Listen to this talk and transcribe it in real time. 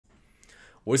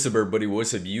What's up, everybody?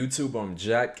 What's up, YouTube? I'm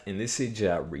Jack, and this is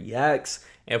Jack Reacts.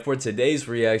 And for today's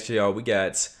reaction, y'all, we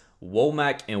got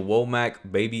Womack and Womack,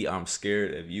 Baby, I'm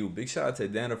Scared of You. Big shout out to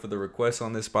Dana for the request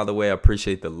on this. By the way, I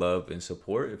appreciate the love and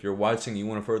support. If you're watching, you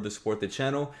want to further support the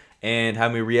channel and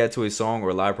have me react to a song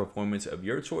or live performance of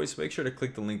your choice, make sure to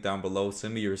click the link down below.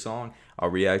 Send me your song. I'll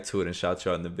react to it and shout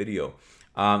you out in the video.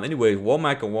 Anyways,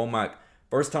 Womack and Womack,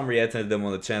 first time reacting to them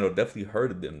on the channel. Definitely heard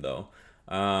of them, though.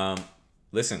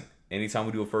 Listen. Anytime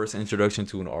we do a first introduction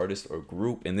to an artist or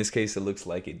group, in this case, it looks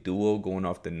like a duo going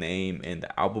off the name and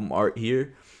the album art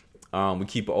here. We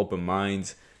keep an open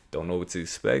mind. Don't know what to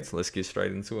expect. Let's get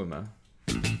straight into it, man.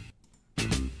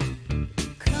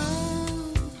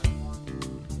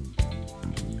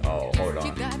 Oh, hold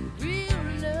on.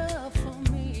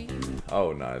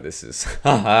 Oh, no, this is...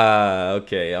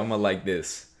 okay, I'm gonna like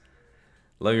this.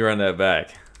 Let me run that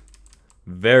back.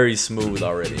 Very smooth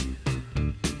already.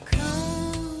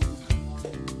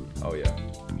 Oh yeah.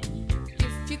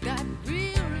 If you got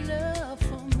real love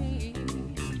for me,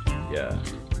 yeah.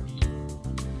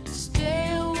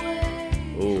 Stay away.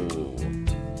 Ooh.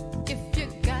 If you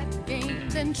got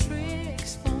games and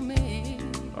tricks for me.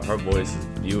 Oh, her voice is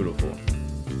beautiful.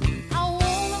 I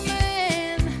want a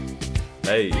man.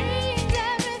 Hey.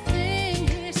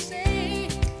 Everything you say.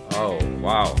 Oh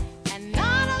wow.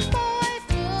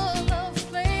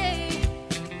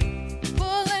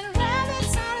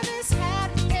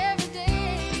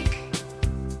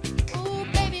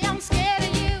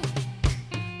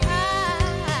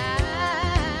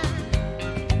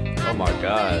 Oh my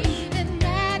gosh.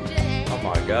 Oh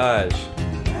my gosh.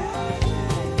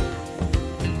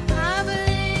 I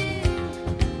believe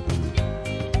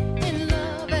in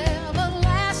love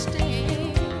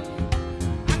everlasting.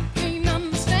 I can't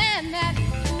understand that.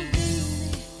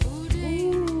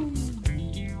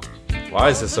 Why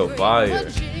is this so fire?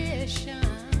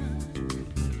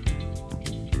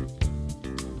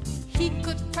 He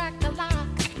could crack the lock.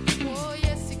 Oh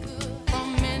yes he could.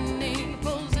 From any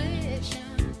position.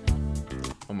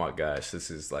 Oh my gosh, this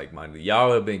is like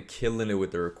y'all have been killing it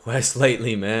with the requests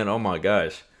lately, man. Oh my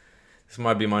gosh. This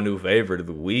might be my new favorite of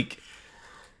the week.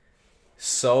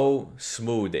 So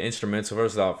smooth. The instrumental,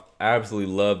 first off, I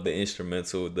absolutely love the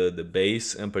instrumental, the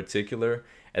bass in particular.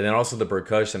 And then also the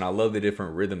percussion. I love the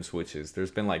different rhythm switches.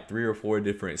 There's been like 3 or 4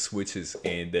 different switches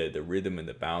in the rhythm and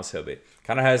the bounce of it.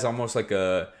 Kind of has almost like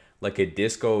a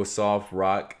disco soft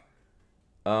rock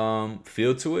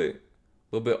feel to it.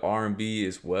 A little bit R&B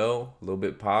as well, a little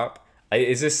bit pop.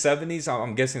 Is this 70s?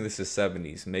 I'm guessing this is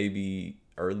 70s, maybe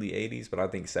early 80s, but I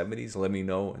think 70s. Let me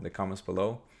know in the comments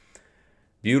below.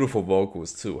 Beautiful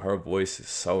vocals too. Her voice is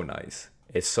so nice.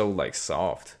 It's so like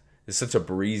soft. It's such a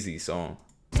breezy song.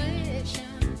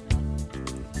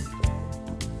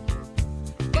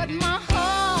 But my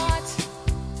heart,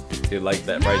 you like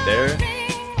that right there?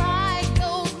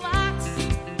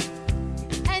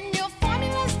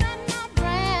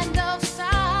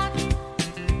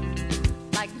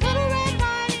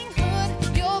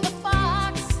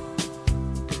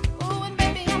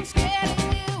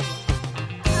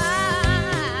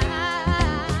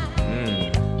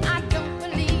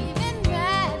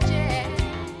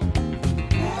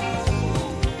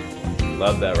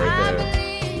 Love that right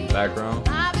there. Background.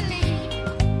 I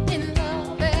believe in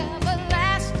love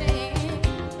everlasting.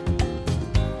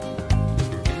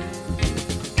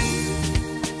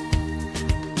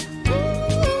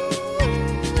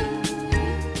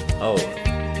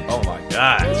 Oh my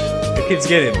gosh. It keeps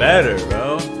getting better,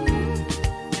 bro.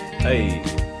 Hey.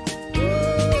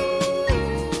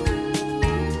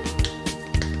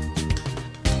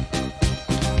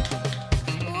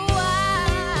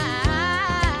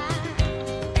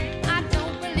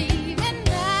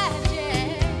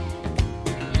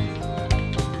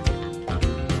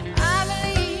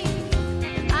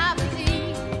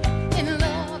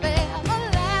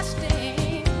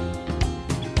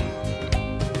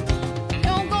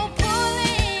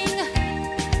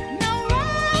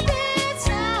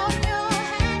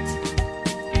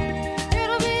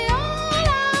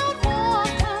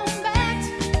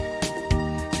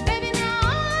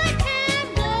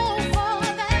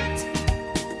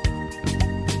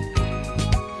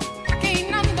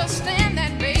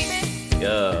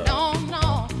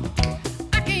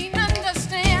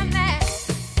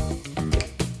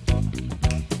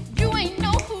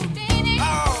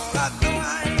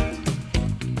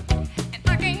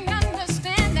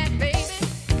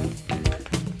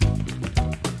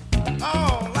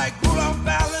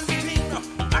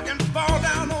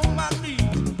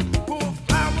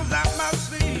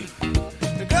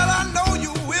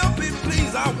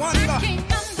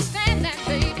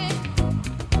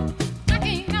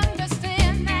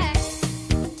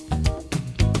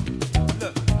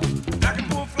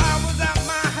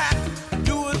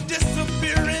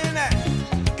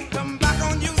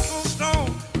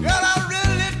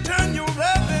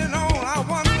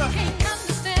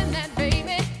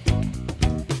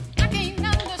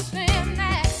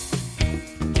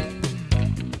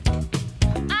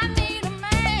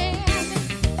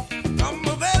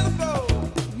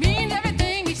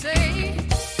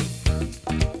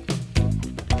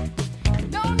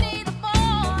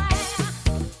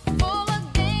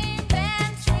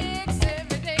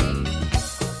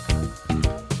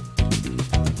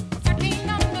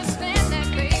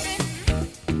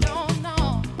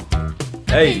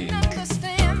 Hey.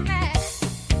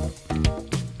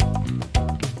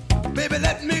 Baby,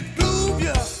 let me groove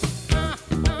ya.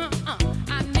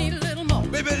 I need a little more.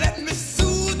 Baby, let me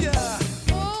soothe ya.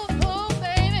 Oh, oh,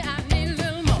 baby, I need a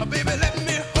little more. Baby, let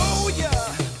me hold ya.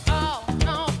 Oh,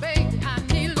 oh, baby, I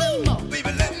need a little more.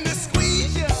 Baby, let me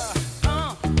squeeze ya.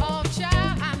 Oh,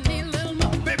 child, I need a little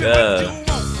more. Baby, what you want?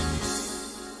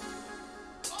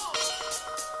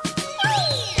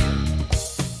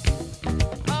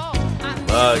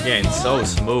 Again, so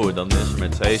smooth on the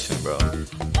instrumentation, bro.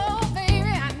 Oh, baby,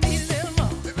 I need a little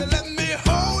more. Baby, let me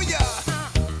hold ya.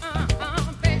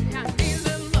 Baby, I need a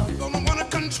little more. Don't wanna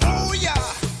control ya.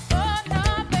 Oh, no,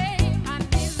 baby, I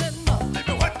need a little more.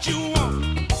 Baby, what you want?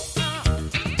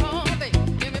 Oh, baby,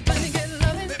 give me plenty good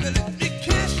loving. Baby, let me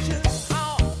kiss ya.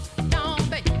 Oh, no,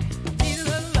 baby, need a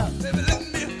little love. Baby, let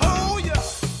me hold ya.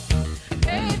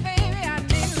 Hey, baby, I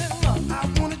need a little more. I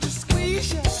wanna just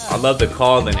squeeze ya. I love the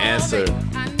call and answer.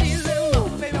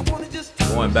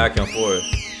 Going back and forth.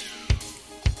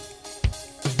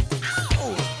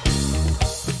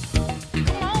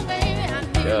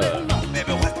 Yeah.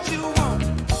 Baby, what you want?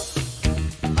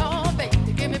 Oh,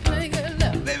 baby, give me plenty good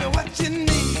love. Baby, what you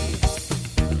need?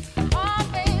 Oh,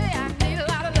 baby, I need a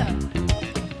lot of love.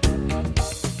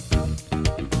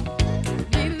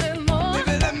 Need a little more.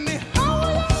 Baby, let me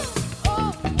hold you.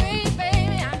 Oh, baby,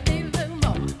 I need a little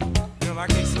more. Girl, I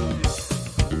can't see you.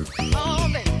 Oh,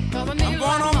 baby, 'cause I need I'm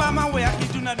going on by my way. I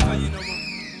can't do nothing for you no more.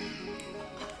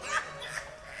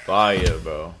 Fire,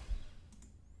 bro.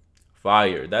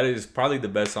 Fire. That is probably the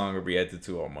best song I've reacted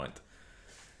to all month.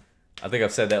 I think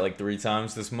I've said that like 3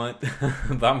 times this month.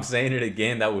 But I'm saying it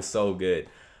again. That was so good.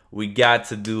 We got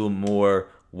to do more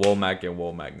Womack and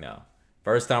Womack now.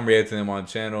 First time reacting to them on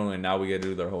the channel, and now we got to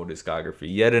do their whole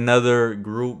discography. Yet another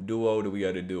group duo that we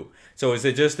got to do. So is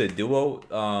it just a duo?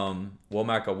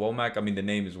 Womack or Womack? I mean, the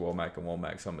name is Womack and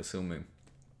Womack, so I'm assuming.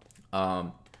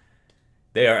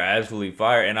 They are absolutely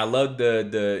fire, and I love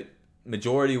the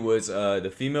majority was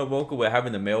the female vocal, but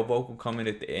having the male vocal coming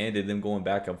at the end and them going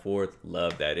back and forth.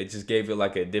 Love that. It just gave it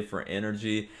like a different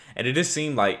energy, and it just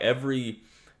seemed like every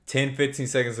 10-15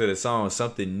 seconds of the song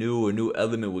something new, a new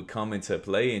element would come into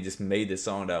play and just made the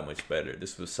song that much better.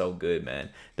 This was so good,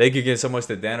 man. Thank you again so much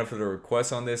to Dana for the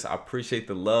request on this. I appreciate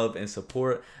the love and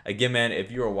support. Again, man,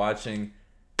 if you are watching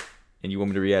and you want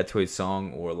me to react to a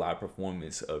song or a live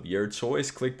performance of your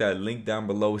choice, click that link down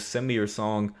below. Send me your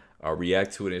song. I'll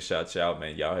react to it and shout you out,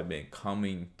 man. Y'all have been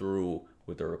coming through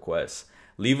with the requests.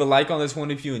 Leave a like on this one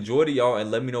if you enjoyed it, y'all,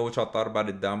 and let me know what y'all thought about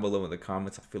it down below in the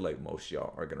comments. I feel like most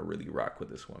y'all are going to really rock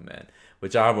with this one, man.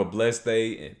 But y'all have a blessed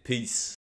day, and peace.